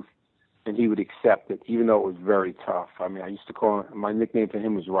truth, and he would accept it, even though it was very tough. I mean, I used to call him, my nickname for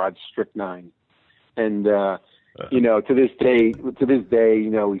him was Rod Strychnine, and. To this day, we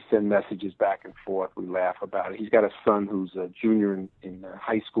send messages back and forth. We laugh about it. He's got a son who's a junior in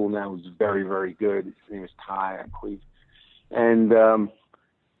high school now, who's very, very good. His name is Ty, I believe. And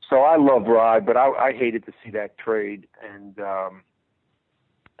so I love Rod, but I hated to see that trade. And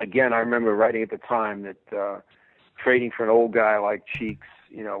again, I remember writing at the time that trading for an old guy like Cheeks,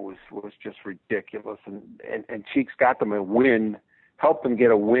 was just ridiculous. And Cheeks got them a win, helped them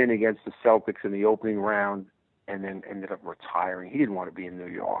get a win against the Celtics in the opening round. And then ended up retiring. He didn't want to be in New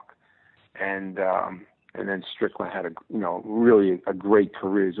York, and then Strickland had really a great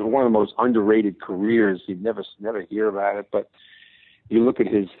career. It was one of the most underrated careers. You'd never hear about it, but you look at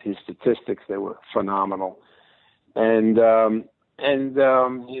his statistics; they were phenomenal. And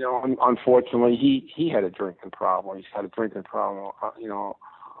unfortunately, he had a drinking problem. He's had a drinking problem, a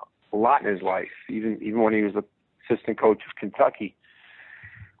lot in his life. Even when he was the assistant coach of Kentucky.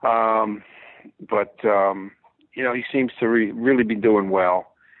 But he seems to really be doing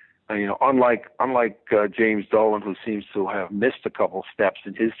well. Unlike James Dolan, who seems to have missed a couple steps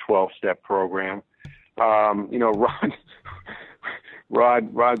in his 12-step program.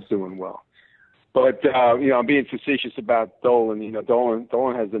 Rod's doing well. But I'm being facetious about Dolan.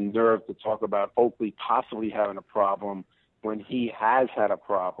 Dolan has the nerve to talk about Oakley possibly having a problem when he has had a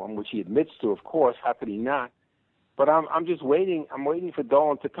problem, which he admits to, of course. How could he not? But I'm just waiting. I'm waiting for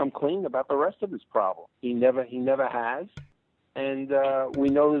Dolan to come clean about the rest of his problem. He never has, and we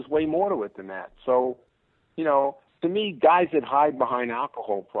know there's way more to it than that. So, to me, guys that hide behind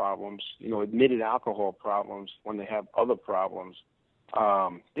alcohol problems, admitted alcohol problems when they have other problems,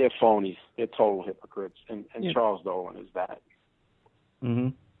 they're phonies. They're total hypocrites, and yeah. Charles Dolan is that.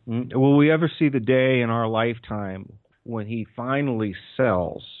 Mm-hmm. Mm-hmm. Will we ever see the day in our lifetime when he finally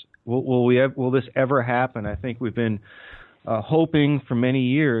sells? Will this ever happen? I think we've been hoping for many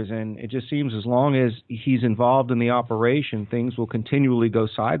years, and it just seems as long as he's involved in the operation, things will continually go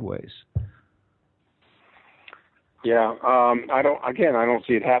sideways. Yeah, I don't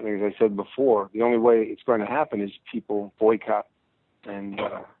see it happening. As I said before, the only way it's going to happen is people boycott and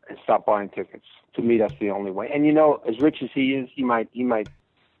stop buying tickets. To me, that's the only way. And as rich as he is, he might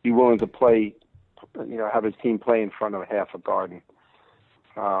be willing to play, have his team play in front of half a garden.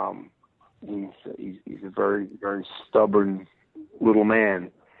 He's a very, very stubborn little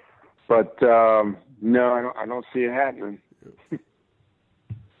man. But no, I don't see it happening.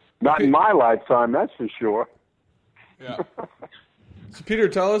 Not in my lifetime, that's for sure. Yeah. So, Peter,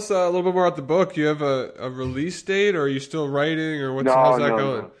 tell us a little bit more about the book. Do you have a release date, or are you still writing, or how's that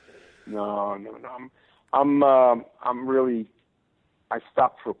going? No. I'm really. I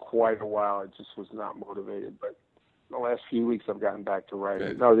stopped for quite a while. I just was not motivated, but the last few weeks I've gotten back to writing.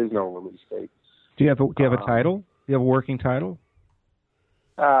 Okay. No, there's no release date. Do you have a title? Do you have a working title?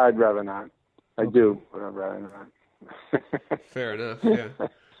 I'd rather not. I do, but I'd rather not. Fair enough. Yeah.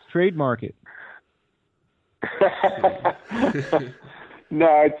 Trademark it. No,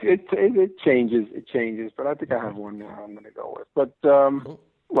 it changes. It changes, but I think I have one now I'm going to go with. But cool.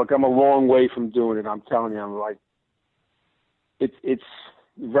 Look, I'm a long way from doing it. I'm telling you, I'm like, it's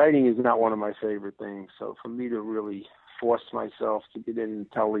writing is not one of my favorite things. So for me to really force myself to get in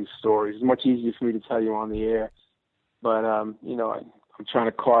and tell these stories, it's much easier for me to tell you on the air. But I'm trying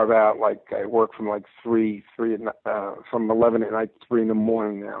to carve out, like, I work from like from 11 at night to 3 in the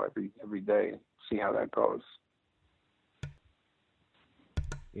morning now every day. See how that goes.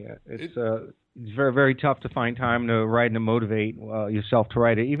 Yeah, it's very, very tough to find time to write and to motivate yourself to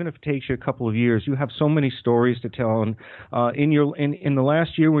write it. Even if it takes you a couple of years, you have so many stories to tell. And in the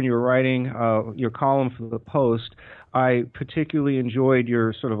last year when you were writing your column for the Post, I particularly enjoyed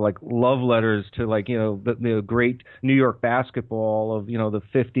your sort of like love letters to, like, the great New York basketball of, the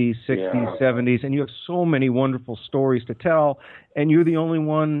 50s, 60s, yeah. 70s, and you have so many wonderful stories to tell, and you're the only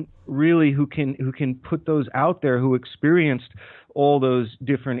one really who can put those out there, who experienced all those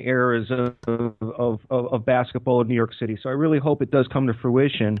different eras of basketball in New York City. So I really hope it does come to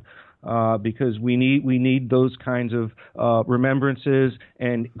fruition, because we need those kinds of remembrances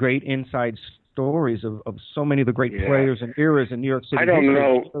and great inside stories of so many of the great players and eras in New York City. I don't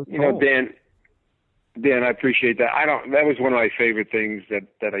know, so Dan, I appreciate that. That was one of my favorite things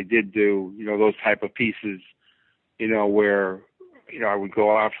that I did do, those type of pieces, where, I would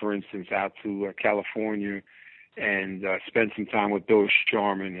go out, for instance, out to California and spend some time with Bill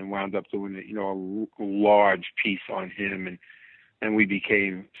Sharman, and wound up doing, a large piece on him. And we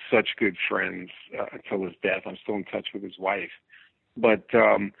became such good friends until his death. I'm still in touch with his wife. But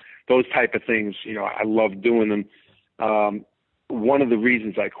those type of things, I love doing them. One of the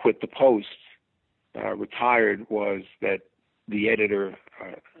reasons I quit the Post, retired, was that the editor,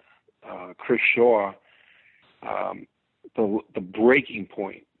 Chris Shaw, the breaking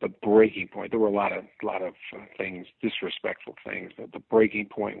point, there were a lot of things, disrespectful things. But the breaking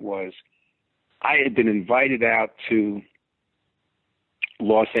point was, I had been invited out to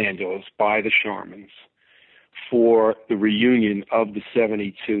Los Angeles by the Sharmans for the reunion of the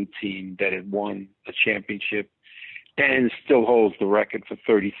 72 team that had won a championship and still holds the record for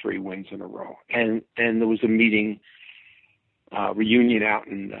 33 wins in a row. And there was a meeting, reunion out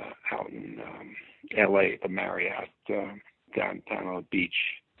in L.A. at the Marriott down on the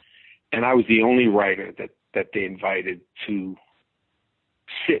beach. And I was the only writer that they invited to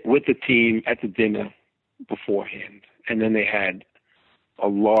sit with the team at the dinner beforehand. And then they had a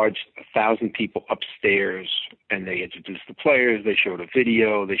large 1,000 people upstairs, and they introduced the players. They showed a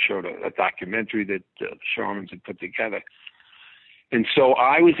video. They showed a documentary that the Sharmans had put together. And so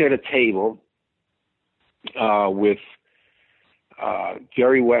I was at a table with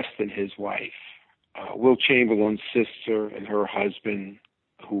Jerry West and his wife, Will Chamberlain's sister and her husband,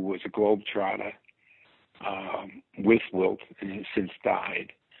 who was a globetrotter, with Wilt and has since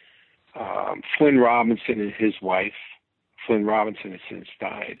died, Flynn Robinson and his wife. Flynn Robinson has since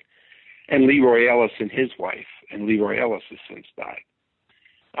died. and Leroy Ellis and his wife, and Leroy Ellis has since died.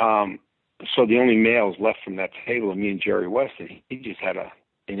 So the only males left from that table are me and Jerry Weston. He just had an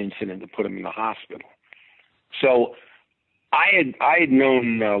incident to put him in the hospital. So I had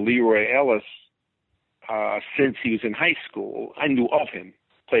known Leroy Ellis since he was in high school. I knew of him.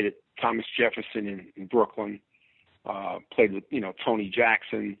 Played at Thomas Jefferson in Brooklyn. Played with Tony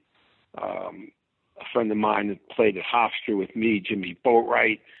Jackson. A friend of mine that played at Hofstra with me, Jimmy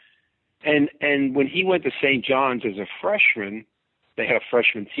Boatwright. And when he went to St. John's as a freshman, they had a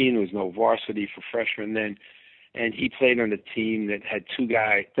freshman team. There was no varsity for freshmen then. And he played on a team that had two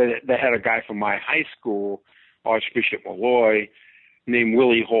guys, that had a guy from my high school, Archbishop Malloy, named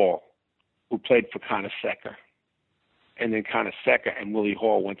Willie Hall, who played for Coneseca. And then Coneseca and Willie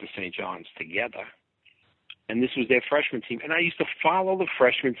Hall went to St. John's together. And this was their freshman team. And I used to follow the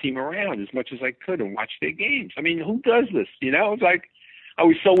freshman team around as much as I could and watch their games. I mean, who does this? It's like I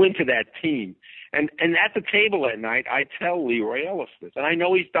was so into that team. And at the table at night, I tell Leroy Ellis this. And I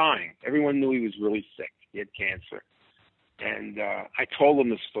know he's dying. Everyone knew he was really sick. He had cancer. And I told him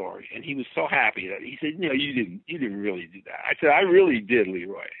the story. And he was so happy that he said, you didn't really do that. I said, I really did,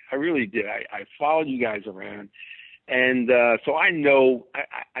 Leroy. I really did. I followed you guys around. And so I know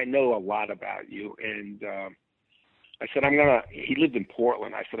a lot about you. And I said, he lived in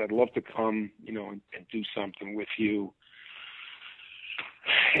Portland. I said, I'd love to come, and do something with you.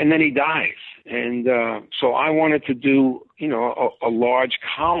 And then he dies. And so I wanted to do, a large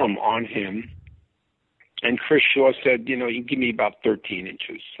column on him. And Chris Shaw said, you can give me about 13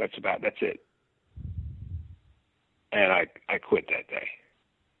 inches. That's it. And I quit that day.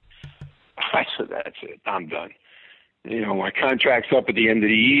 I said, that's it. I'm done. My contract's up at the end of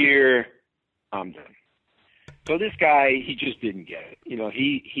the year. I'm done. So this guy, he just didn't get it.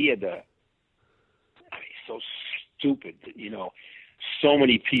 He had he's so stupid that, so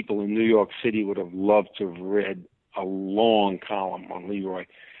many people in New York City would have loved to have read a long column on Leroy.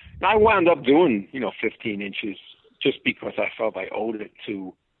 And I wound up doing, 15 inches just because I felt I owed it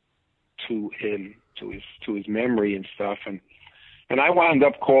to him, to his memory and stuff. And I wound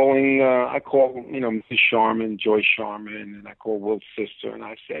up calling, I called, Mrs. Sharman, Joyce Sharman, and I called Will's sister, and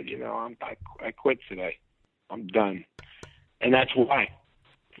I said, I quit today. I'm done. And that's why.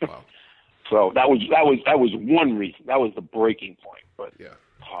 Wow. So that was one reason. That was the breaking point. But yeah.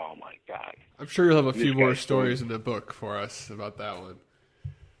 Oh my God. I'm sure you'll have a few more stories in the book for us about that one.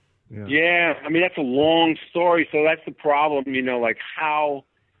 Yeah. I mean, that's a long story. So that's the problem, like how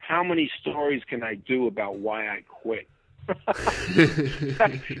many stories can I do about why I quit?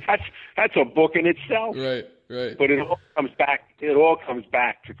 that's a book in itself. Right. But it all comes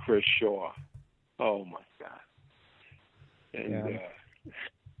back to Chris Shaw. Oh my God. And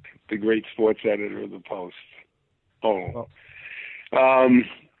the great sports editor of the Post. Oh.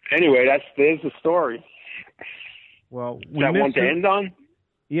 Anyway, there's the story. Well, is that one to end on?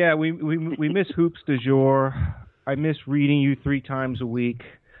 Yeah, we miss Hoops du Jour. I miss reading you 3 times a week.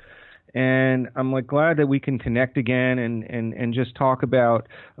 And I'm glad that we can connect again and just talk about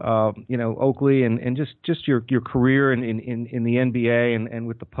Oakley and just your career in the NBA and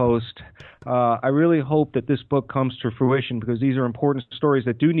with the Post. I really hope that this book comes to fruition because these are important stories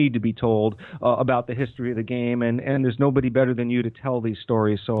that do need to be told about the history of the game, and there's nobody better than you to tell these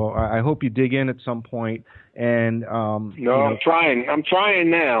stories. So I hope you dig in at some point. And I'm trying. I'm trying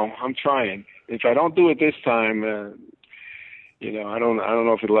now. I'm trying. If I don't do it this time. I don't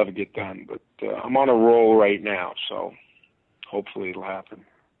know if it'll ever get done, but I'm on a roll right now, so hopefully it'll happen.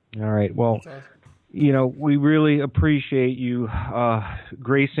 All right. Well, we really appreciate you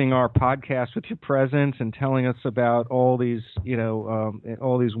gracing our podcast with your presence and telling us about all these,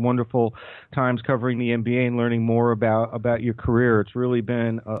 all these wonderful times covering the NBA and learning more about your career. It's really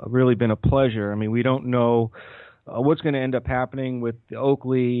been a pleasure. I mean, we don't know what's going to end up happening with the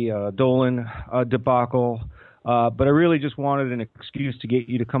Oakley Dolan debacle. But I really just wanted an excuse to get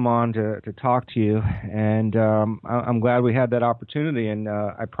you to come on to talk to you, and I'm glad we had that opportunity. And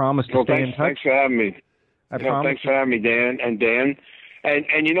I promise to stay in touch. Thanks for having me. Thanks for having me, Dan. And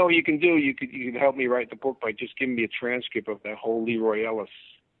what you can do? You can help me write the book by just giving me a transcript of that whole Leroy Ellis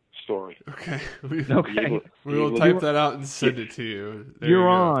story. Okay. We will type that out and send it to you. You're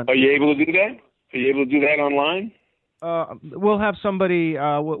on. Are you able to do that? Are you able to do that online? We'll have somebody.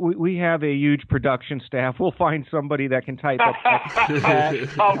 We have a huge production staff. We'll find somebody that can type up.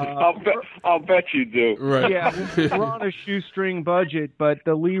 I'll bet you do. Right. Yeah, we're on a shoestring budget, but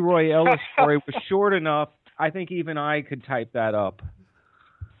the Leroy Ellis story was short enough. I think even I could type that up.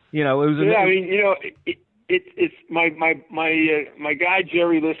 It was. Yeah, I mean, It's my guy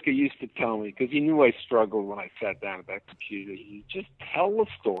Jerry Liska used to tell me, because he knew I struggled when I sat down at that computer. You just tell the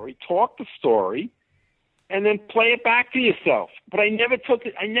story, talk the story, and then play it back to yourself. But I never took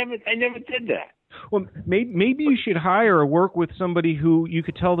it. I never did that. Well, maybe you should hire or work with somebody who you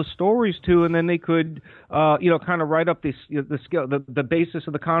could tell the stories to, and then they could, kind of write up the basis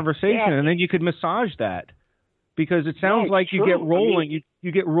of the conversation, and then you could massage that. Because it sounds like you get rolling.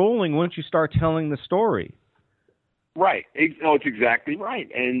 You get rolling once you start telling the story. Right. No, it's exactly right.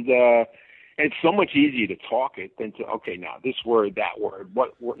 And it's so much easier to talk it than to, okay, now this word, that word,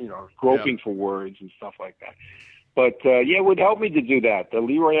 what groping for words and stuff like that. But it would help me to do that. The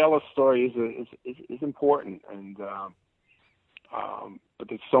Leroy Ellis story is important, and but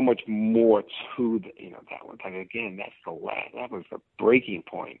there's so much more to that one. And again, that was the breaking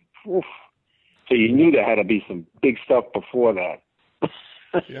point. Oof. So you knew there had to be some big stuff before that.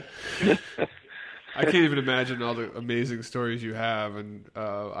 Yeah. I can't even imagine all the amazing stories you have, and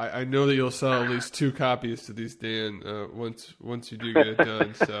I know that you'll sell at least 2 copies to these, Dan, once you do get it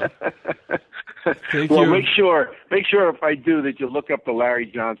done. So, thank you. Make sure if I do that you look up the Larry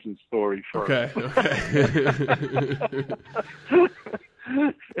Johnson story first. Okay.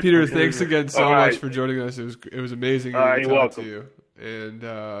 Peter, thanks again so much for joining us. It was amazing to talk to you, and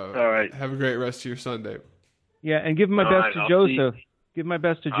have a great rest of your Sunday. Yeah, and give my best to Joseph. Give my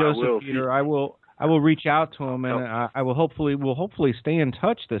best to Joseph, Peter. I will reach out to him, and I will hopefully stay in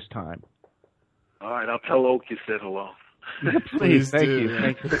touch this time. All right, I'll tell Oak you said hello. Please, thank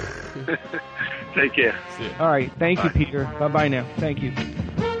you. Take care. All right, thank you, Peter. Bye-bye now. Thank you.